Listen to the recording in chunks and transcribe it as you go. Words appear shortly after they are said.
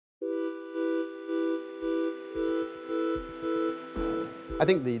I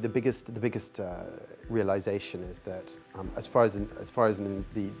think the biggest realization is that as far as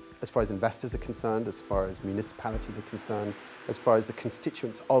investors are concerned, as far as municipalities are concerned, as far as the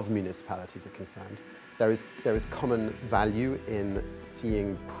constituents of municipalities are concerned, there is common value in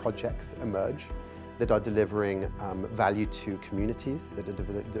seeing projects emerge that are delivering value to communities, that are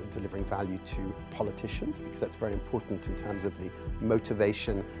delivering value to politicians, because that's very important in terms of the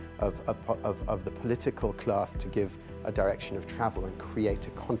motivation of the political class to give a direction of travel and create a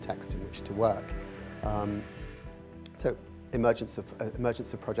context in which to work. So emergence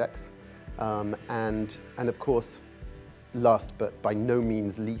of projects, and of course, last but by no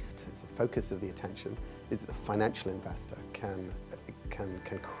means least, as a focus of the attention, is that the financial investor can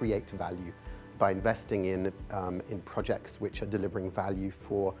create value by investing in projects which are delivering value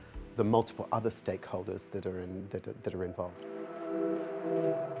for the multiple other stakeholders that are involved.